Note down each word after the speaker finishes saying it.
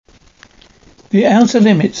The Outer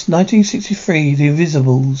Limits, 1963, The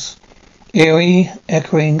Invisibles. Eerie,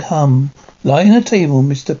 echoing hum. Lying on a table,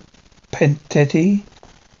 Mr. Petetta,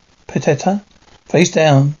 face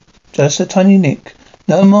down. Just a tiny nick.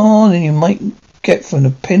 No more than you might get from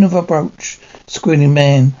the pin of a brooch. Squinting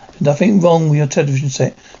man. There's nothing wrong with your television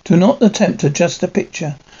set. Do not attempt to adjust the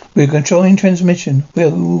picture. We're controlling transmission. We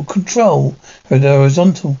will control the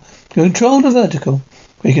horizontal. We control the vertical.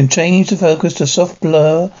 We can change the focus to soft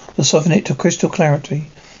blur or soften it to crystal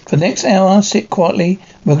clarity. For the next hour, sit quietly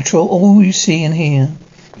and we'll control all you see and hear.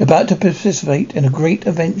 You're about to participate in a great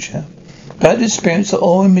adventure. About to experience the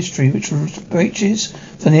awe and mystery which reaches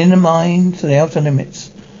from the inner mind to the outer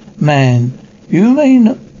limits. Man,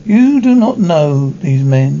 you do not know these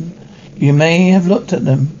men. You may have looked at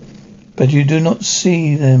them, but you do not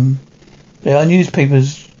see them. They are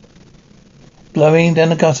newspapers blowing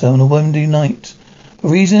down a gutter on a windy night. For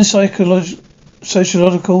reasons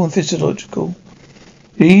sociological and physiological.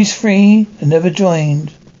 These three have never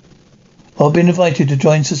joined or been invited to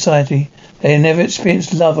join society. They have never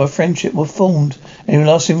experienced love or friendship or formed any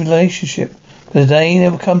lasting relationship. But today they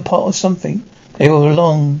will become part of something. They will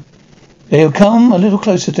belong. They will come a little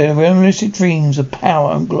closer to their realistic dreams of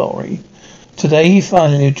power and glory. Today he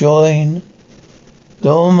finally joined the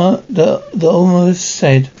almost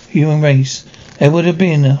said human race. There would have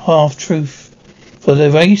been a half truth. For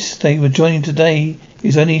the race they were joining today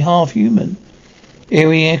is only half human.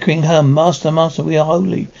 Eerie echoing hum. Master, master, we are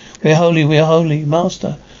holy. We are holy, we are holy,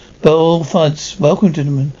 master. Bill Fuds, welcome to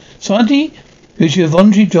them. Society which you have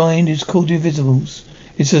voluntarily joined is called the Invisibles.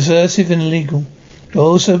 It's subversive and illegal.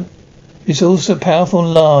 It's also powerful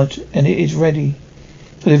and large, and it is ready.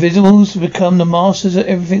 For the Invisibles to become the masters of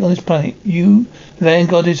everything on this planet. You, Van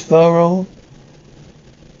Goddess Varro,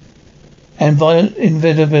 and violent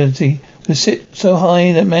invisibility will sit so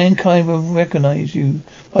high that mankind will recognize you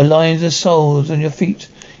by lines of souls on your feet.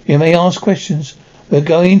 You may ask questions. We're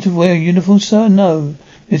going to wear uniforms, sir? No.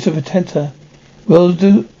 Mr. Patenta.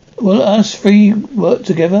 Will us three work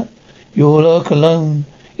together? You will work alone.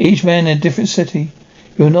 Each man in a different city.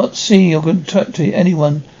 You will not see or talk to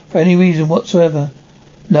anyone for any reason whatsoever.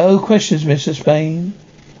 No questions, Mr. Spain.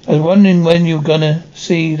 I was wondering when we're gonna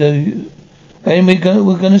see these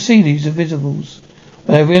Invisibles.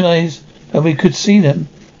 When I realized that we could see them,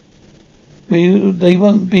 they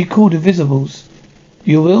won't be called Invisibles.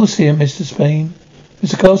 You will see them, Mr. Spain.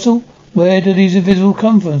 Mr. Castle, where do these Invisibles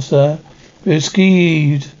come from, sir? We're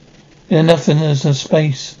skied in the nothingness of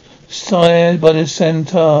space, stirred by the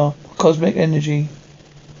centaur cosmic energy,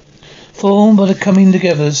 formed by the coming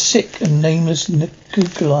together of sick and nameless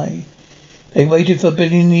nuclei. They waited for a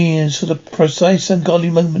billion years for the precise and godly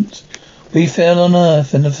moment. We fell on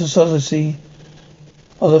earth in the facility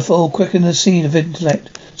of the fall quickened the seed of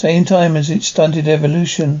intellect, same time as it stunted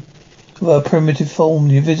evolution of our primitive form.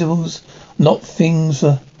 The Invisibles, not things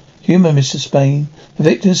for human, Mr. Spain. The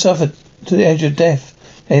victims suffered to the edge of death.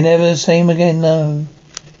 They never the same again, no.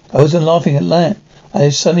 I wasn't laughing at that. I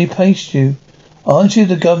have suddenly placed you. Aren't you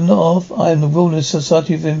the governor of? I am the ruler of the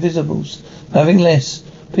Society of Invisibles. Nothing less.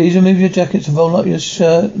 Please remove your jackets and roll up your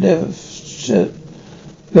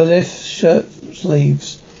left shirt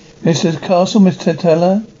sleeves. Mr. Castle, Mr.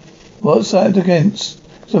 Teller, what's that against?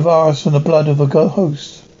 It's a virus from the blood of a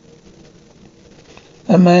host.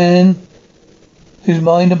 A man whose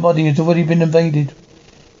mind and body has already been invaded.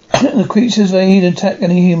 The creatures aid and attack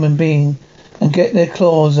any human being and get their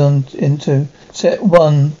claws into. Set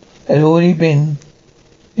one had already been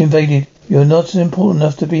invaded. You're not important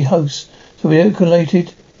enough to be host, so we have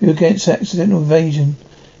collated you against accidental invasion.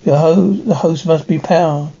 The host must be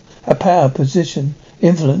a power, position,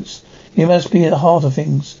 influence. You must be at the heart of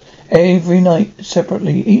things. Every night,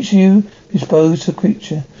 separately, each of you exposed to a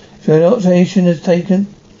creature. If your adaptation is taken,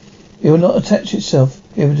 it will not attach itself.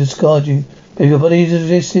 It will discard you. But if your body is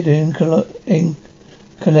resisted in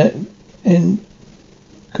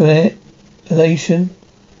inhalation,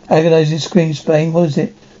 agonizing scream, Spain. What is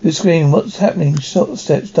it? Who's screaming? What's happening? Short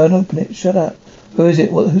steps. Don't open it. Shut up. Who is it?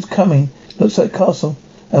 Who's coming? Looks like Castle.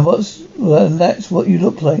 And that's what you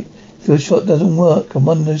look like. If your shot doesn't work and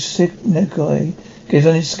one of those sick nuclei gets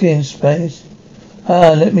on his skin, Space.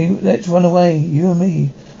 Let's run away, you and me.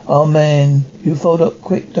 Oh man, you fold up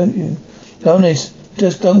quick, don't you? Honest,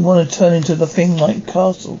 just don't want to turn into the thing like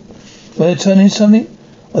Castle. Want to turn into something?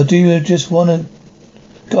 Or do you just want to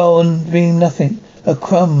go on being nothing? A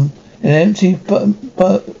crumb in an empty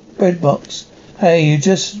bread box. Hey, you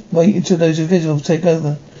just wait until those Invisibles take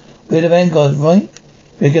over. We're the vanguard, right?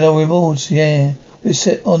 We get our rewards, yeah. We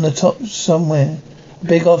sit on the top somewhere. A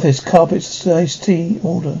big office, carpets, iced tea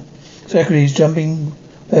order. Secretary's jumping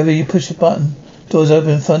wherever you push a button. Doors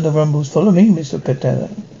open, thunder rumbles. Follow me, Mr. Patella.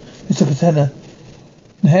 Mr. Patella.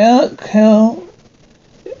 How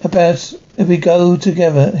about if we go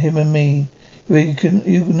together, him and me? We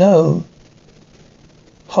can,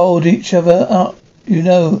 hold each other up.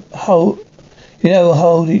 Hold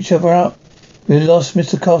each other up. We lost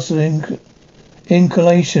Mr. Castle.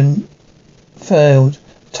 Inculation failed.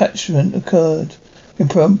 Attachment occurred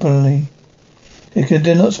improperly.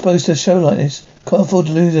 They're not supposed to show like this. Can't afford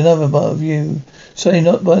to lose another part of you. Certainly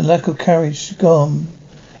not by lack of courage. Gone.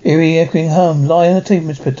 Eerie echoing hum. Lie on the table,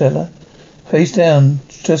 Miss Patella. Face down.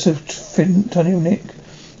 Just a Tony Nick.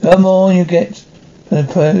 No more you get than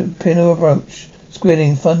a pin or a brooch.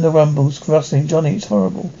 Squealing, thunder rumbles, rustling. Johnny, it's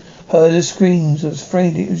horrible. Heard the screams. I was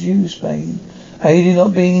afraid it was you, Spain. Hated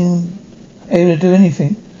not being able to do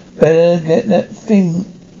anything. Better get that thing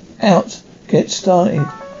out. Get started.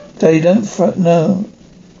 They don't know.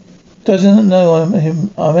 Doesn't know I'm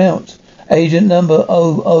out. Agent number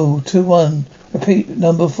 0021. Repeat,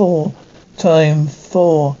 number 4. Time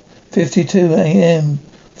 4:52 a.m.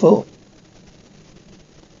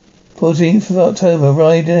 14th of October.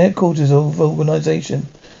 Ride in headquarters of organisation.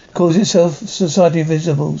 Calls itself Society of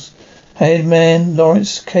Visibles. Head man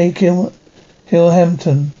Lawrence K.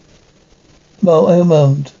 Hillhampton.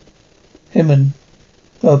 Himmon.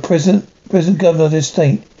 Present governor of this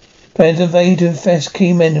state. Plans to invade to infest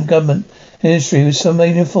key men of government industry with some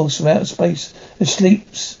alien force from outer space that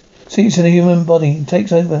sleeps in the human body and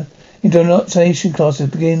takes over. Indoctrination classes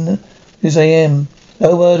begin this AM.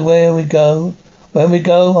 No word where we go. When we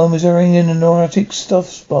go, I'm reserving in a neurotic stuff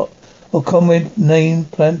spot or comrade named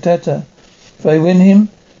Plantetta. If I win him,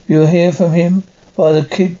 you'll hear from him by the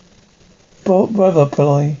kid brother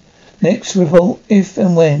ploy. Next report if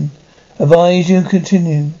and when. Advise you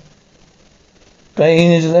continue.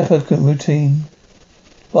 Bane is a leopard routine.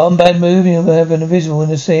 One bad move and you'll have an invisible in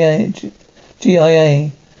the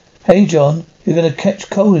GIA. Hey John, you're gonna catch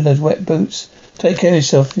cold in those wet boots. Take care of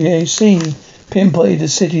yourself. The AC pinpointed the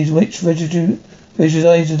cities which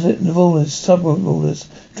visualizes the rulers, sub-rulers,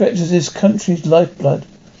 directors this country's lifeblood.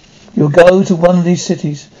 You'll go to one of these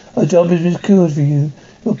cities. A job has been secured for you.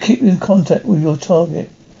 You'll keep in contact with your target.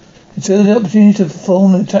 Until the opportunity to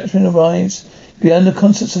perform an attachment arrives, you'll be under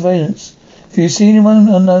constant surveillance. If you see anyone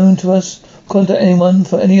unknown to us, contact anyone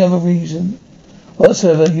for any other reason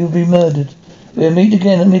whatsoever, you'll be murdered. We'll meet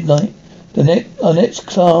again at midnight. The next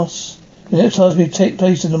class will take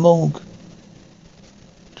place in the morgue.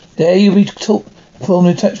 There you'll be taught to perform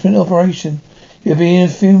an attachment operation. It'll be a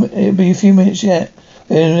few minutes yet.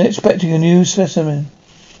 We're expecting a new specimen.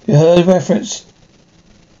 You heard reference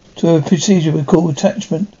to a procedure we call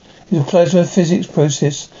attachment. It's a plasma physics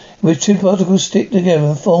process in which two particles stick together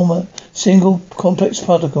and form a single complex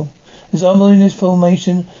particle. Example in this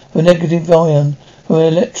formation of a negative ion from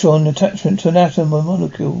an electron attachment to an atom or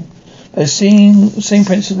molecule. The same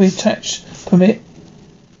principle permit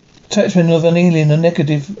attachment of an alien or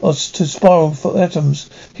negative to spiral for atoms,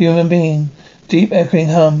 human being. Deep echoing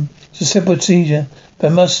hum. It's a simple procedure, but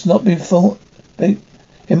it must not be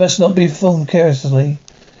performed carelessly.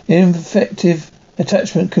 Ineffective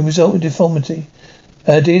attachment can result in deformity.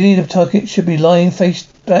 Ideally, the target should be lying face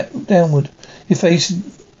back downward. His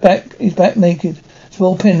back naked.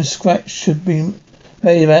 Small pin scratch should be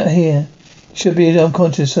made about here. He should be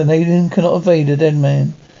unconscious. An alien cannot evade a dead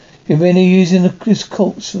man. You're merely using this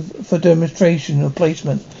corpse for demonstration or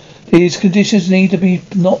placement. These conditions need to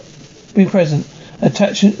not be present.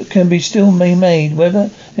 Attachment can be still made, whether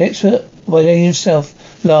expert by himself,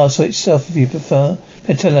 Lars or itself if you prefer.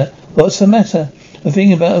 Patella, what's the matter? I'm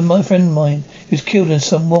thinking about my friend of mine who's killed in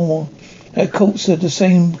some war. That corpse had the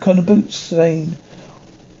same kind of boots stain.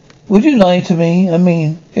 Would you lie to me? I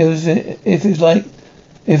mean, if it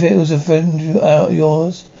was a friend of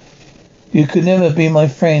yours. You could never be my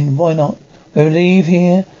friend. Why not? We'll leave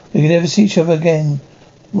here. We can never see each other again.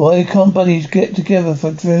 Why can't buddies get together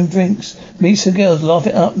for drinks? Meet some girls, laugh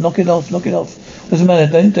it up, knock it off. Doesn't matter,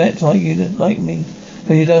 don't act like you like me.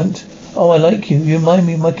 No, you don't. Oh, I like you. You remind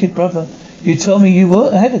me of my kid brother. You told me you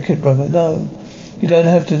had a kid brother. No. You don't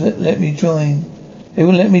have to let me join. They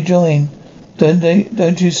won't let me join.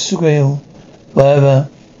 Don't you squeal. Wherever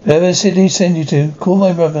city send you to, call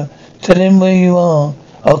my brother. Tell him where you are.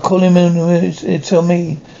 I'll call him and he'll tell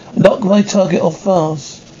me. Knock my target off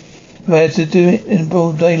fast. If I had to do it in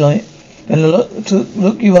broad daylight and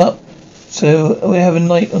look you up, so we have a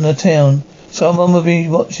night on the town. Someone will be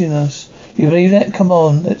watching us. You believe that? Come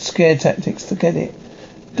on, that's scare tactics. Forget it.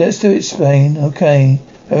 Let's do it, Spain. Okay.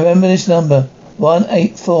 Remember this number: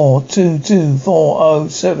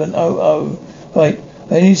 1-842240700. Right.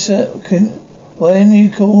 When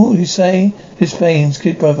you call, you say it's Spain's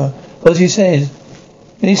kid brother. What he said.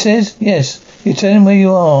 And he says, yes, you tell him where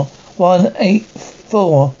you are.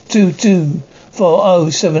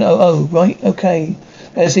 1-842-224-0700, right? Okay.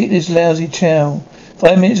 Let's eat this lousy chow.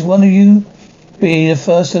 5 minutes, one of you be the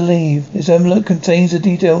first to leave. This envelope contains the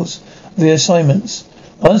details of the assignments.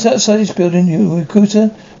 Once outside this building, your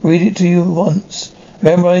recruiter read it to you once.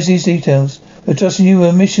 Memorize these details. We're trusting you with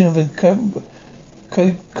a mission of incredible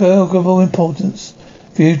importance.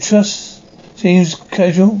 If you trust seems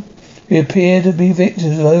casual, we appear to be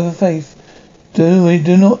victims of overfaith.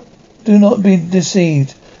 Do not be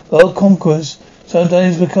deceived. World conquerors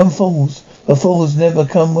sometimes become fools, but fools never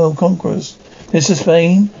become world conquerors. Mr.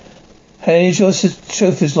 Spain, here's your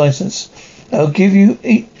chauffeur's license. I'll give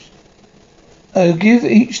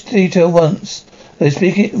each detail once. They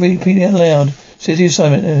repeat it aloud. City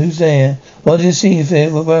assignment, and who's there? Wanted to see if they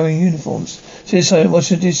were wearing uniforms. City assignment, what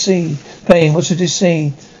should this see? Spain, what should this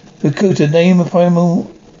see? Recruiter, name of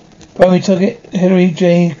primary target, Hilary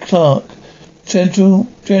J. Clark. General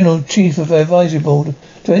Chief of Advisory Board,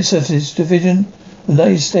 Joint Services Division,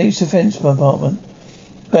 United States Defense Department.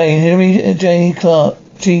 Spain, Hilary J. Clark,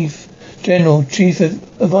 General Chief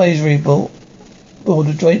of Advisory Board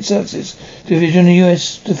of Joint Services Division,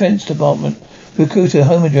 U.S. Defense Department. Recruiter,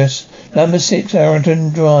 home address, number 6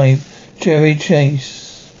 Arrington Drive, Cherry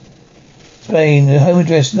Chase. Spain, home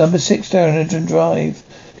address, number 6 Arrington Drive,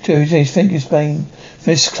 Cherry Chase. Thank you, Spain.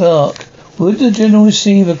 Miss Clark, would the General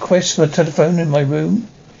receive a request for a telephone in my room?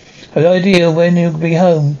 An idea when he'll be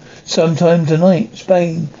home. Sometime tonight.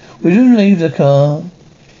 Spain, would you leave the car?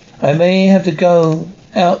 I may have to go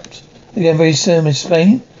out again very soon, Miss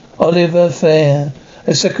Spain. Oliver Fair.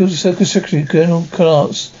 A Secretary, Colonel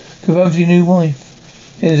Clark's confirms your new wife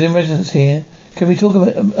is in residence here. Can we talk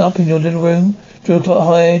about up in your little room? 2 o'clock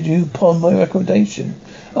hired you upon my recommendation.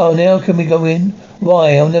 Oh, now can we go in?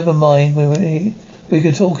 Why? Oh, never mind. We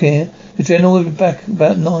can talk here. The General will be back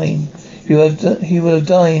about 9. He will have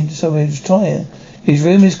dined, so he was tired. His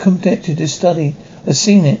room is connected to his study. I've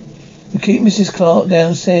seen it. We keep Mrs. Clark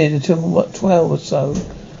downstairs until 12 or so.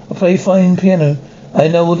 I play fine piano. I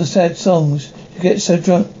know all the sad songs. You get so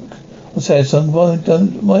drunk. What sad song?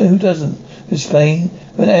 Who doesn't? In Spain,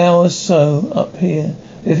 an hour or so up here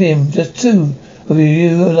with him. Just 2 of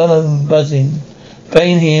you alone buzzing.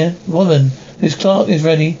 Spain here. Woman, Miss Clark is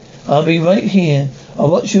ready. I'll be right here.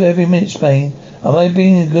 I'll watch you every minute, Spain. Am I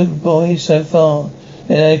being a good boy so far?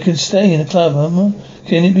 Then I can stay in the club, huh?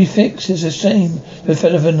 Can it be fixed? It's a shame. The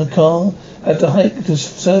fellow in the car. I have to hike to the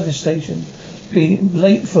service station. Be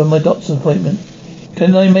late for my doctor's appointment.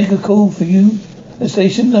 Can I make a call for you? The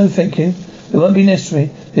station? No, thank you. It won't be necessary.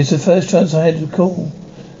 It's the first chance I had to call.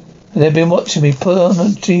 They've been watching me. Put on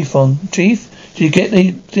a chief on. Chief? Did you get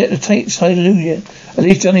the tapes? Hallelujah. At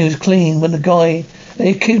least Johnny was clean when the guy,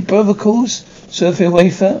 their kid brother calls. Surfing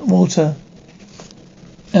wafer, water,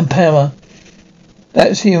 and power.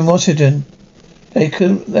 That's here in Washington. That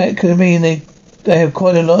could mean they have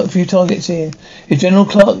quite a few targets here. Is General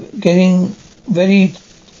Clark getting ready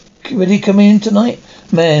coming in tonight?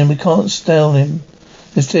 Man, we can't stall him.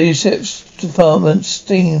 The Defense Department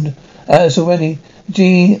steamed as already.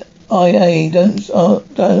 GIA don't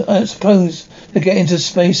suppose they get into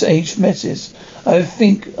space age messes. I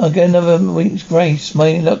think I'll get another week's grace. My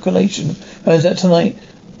inoculation runs out tonight.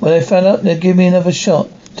 When I found out, they'll give me another shot.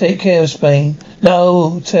 Take care of Spain.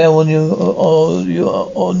 No tell on you,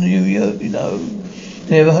 you know.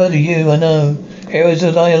 Never heard of you, I know. Heroes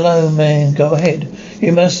that die alone, man. Go ahead.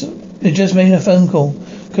 You just made a phone call.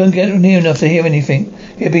 Couldn't get near enough to hear anything.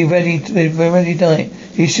 He'll be ready tonight.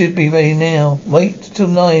 He should be ready now. Wait till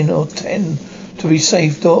 9 or 10 to be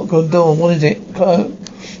safe. Door. What is it?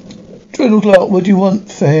 General Clark, what do you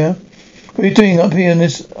want, Fair? What are you doing up here in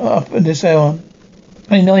this hour?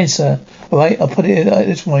 Very nice, sir. All right, I'll put it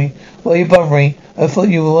this way. Why are you bothering? I thought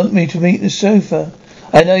you would want me to meet the chauffeur.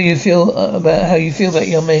 I know you feel about how you feel about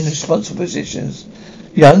young men in responsible positions.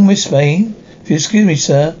 Young Miss Spain? If you excuse me,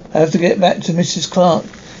 sir, I have to get back to Mrs. Clark.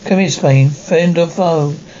 Come here, Spain. Friend or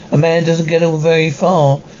foe? A man doesn't get all very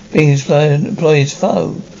far being his employer's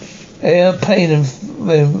foe. They are paid and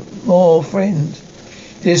more friend.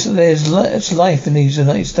 There's life in these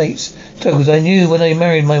United States. Because I knew when I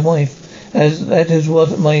married my wife, as that is what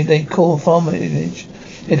they call farmage.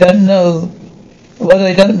 They don't know. What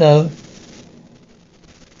they didn't know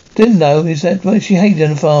is that she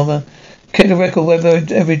hated a farmer. Kept a record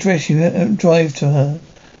of every dress you drive to.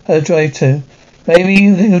 Maybe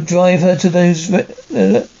you'll drive her to those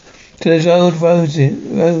old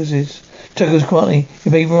roses. Chuckles quietly.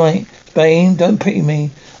 You may be right. Spain, don't pity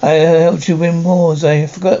me. I helped you win wars. I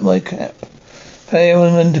forgot my cap. Fair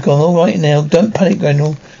and Undercon. All right now. Don't panic,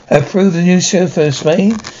 General. I approve the new chauffeur,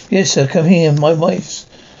 Spain. Yes, sir. Come here. My wife's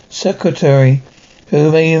secretary.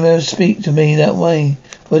 Who may you ever speak to me that way?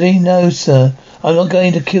 What do you know, sir? I'm not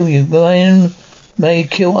going to kill you. Brian may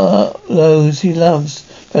kill those he loves,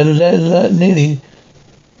 but really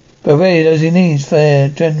those he needs. Fair,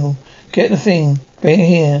 General. Get the thing. Bring it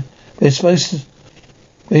here. We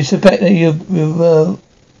suspect that you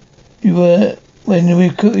were when we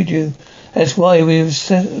recruited you. That's why we were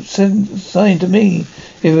assigned to me.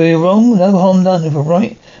 If we were wrong, no harm done. If we're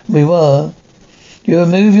right, we were. You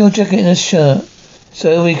remove your jacket and a shirt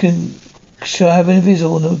so we can have it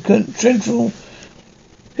visible in the central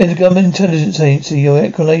in the government intelligence agency. Your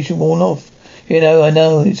explanation worn off. I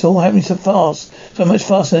know. It's all happening so fast. So much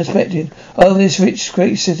faster than expected. Oh, this rich,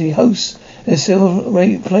 great city hosts and silver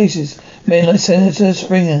rate places. Men like Senator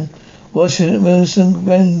Springer, Washington Wilson,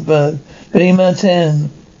 Brandenburg, Billy Martin,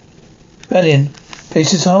 Valiant.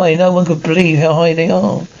 Places high. No one could believe how high they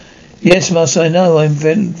are. Yes, master, I know. I'm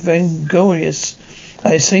vainglorious.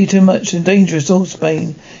 I say too much and dangerous. All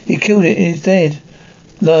Spain. He killed it. He's dead.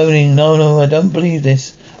 No, I don't believe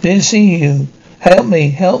this. I didn't see you. Help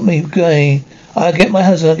me, Gray. I'll get my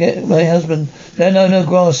husband. No,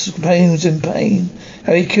 grass, pain's in pain.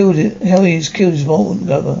 How he's killed his molten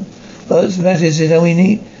lover. What matters is how we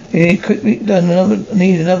need quickly,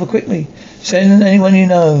 need another quickly. Send anyone you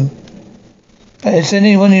know. And send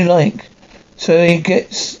anyone you like. So as he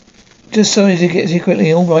gets here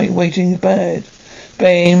quickly. All right, waiting is bad.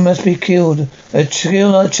 Bane must be killed.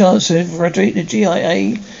 Kill our chance to infiltrate the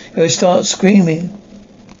GIA. He'll start screaming.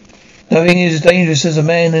 Nothing is as dangerous as a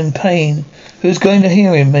man in pain. Who's going to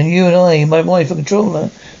hear him? And you and I, my wife, a controller.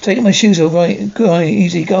 Take my shoes off, right?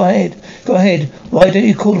 Easy, go ahead. Why don't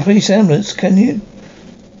you call the police ambulance? Can't you,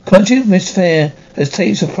 Miss Fair? Has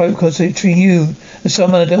tapes of protocols between you and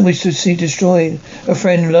someone I don't wish to see destroyed. A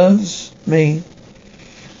friend loves me.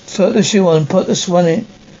 Put the shoe on, put the swelling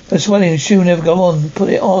shoe never go on. Put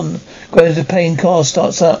it on. Goes the pain car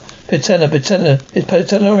starts up. Patella. Is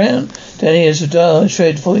Patella around? Then here's the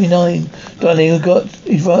shred 49. Darling,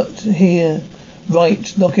 he's right here.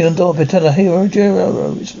 Right, knocking on the door. Patella, here,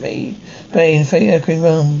 Jero, it's me. Bane, fake echoing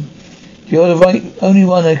room. You're the right, only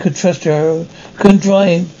one I could trust, Jero. Can't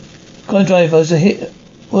drive.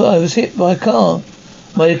 I was hit by a car.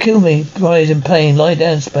 Might have killed me. Bride in pain. Lie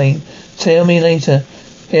down, Spain. Tell me later.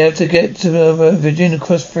 You have to get to Virginia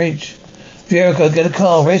Cross Bridge. Jericho, get a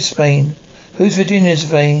car. Where's Spain? Who's Virginia's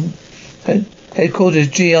Spain? Headquarters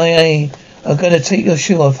GIA. I'm going to take your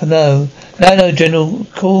shoe off. No, General.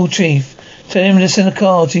 Call Chief. Tell him to send a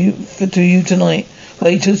car to you tonight.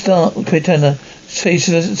 Wait till start, Pretender. Say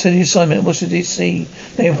the assignment. What should he see?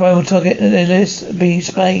 Their primary target in the list be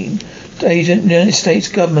Spain. Agent, United States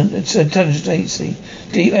government. It's an intelligence agency.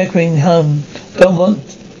 Deep echoing hum.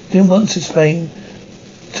 Didn't want to Spain.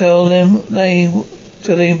 Tell them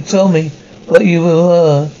tell me what you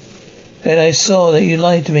were. Then I saw that you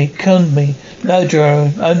lied to me, conned me. No,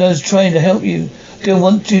 Jero, I was trying to help you. Didn't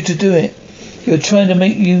want you to do it. They were trying to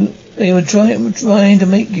make you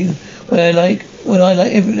when I like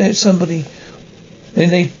somebody. When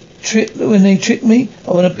they trick me,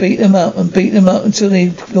 I want to beat them up until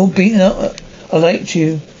they're all beaten up. I liked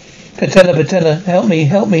you. Patella, help me,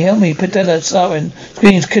 Patella, siren,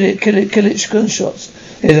 screams, kill it, gunshots.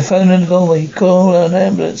 There's a phone in the doorway, call an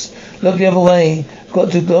ambulance, look the other way,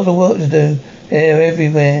 got a lot of work to do, they're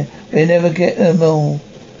everywhere, they never get them all,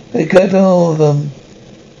 they got all of them.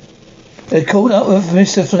 They called up with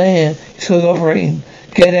Mr. Flair, he's operating,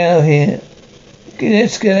 get out of here,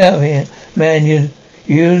 let's get out of here, man, you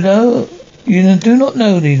do not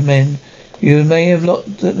know these men, you may have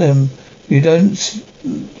looked at them, you do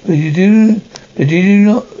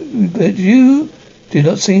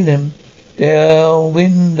not see them. They are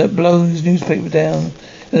wind that blows newspaper down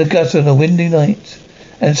in the gutter on a windy night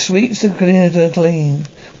and sweeps the clean.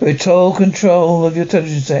 We're total control of your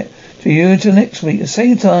television set to you until next week. At the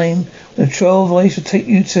same time, the troll voice will take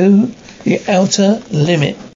you to the outer limit.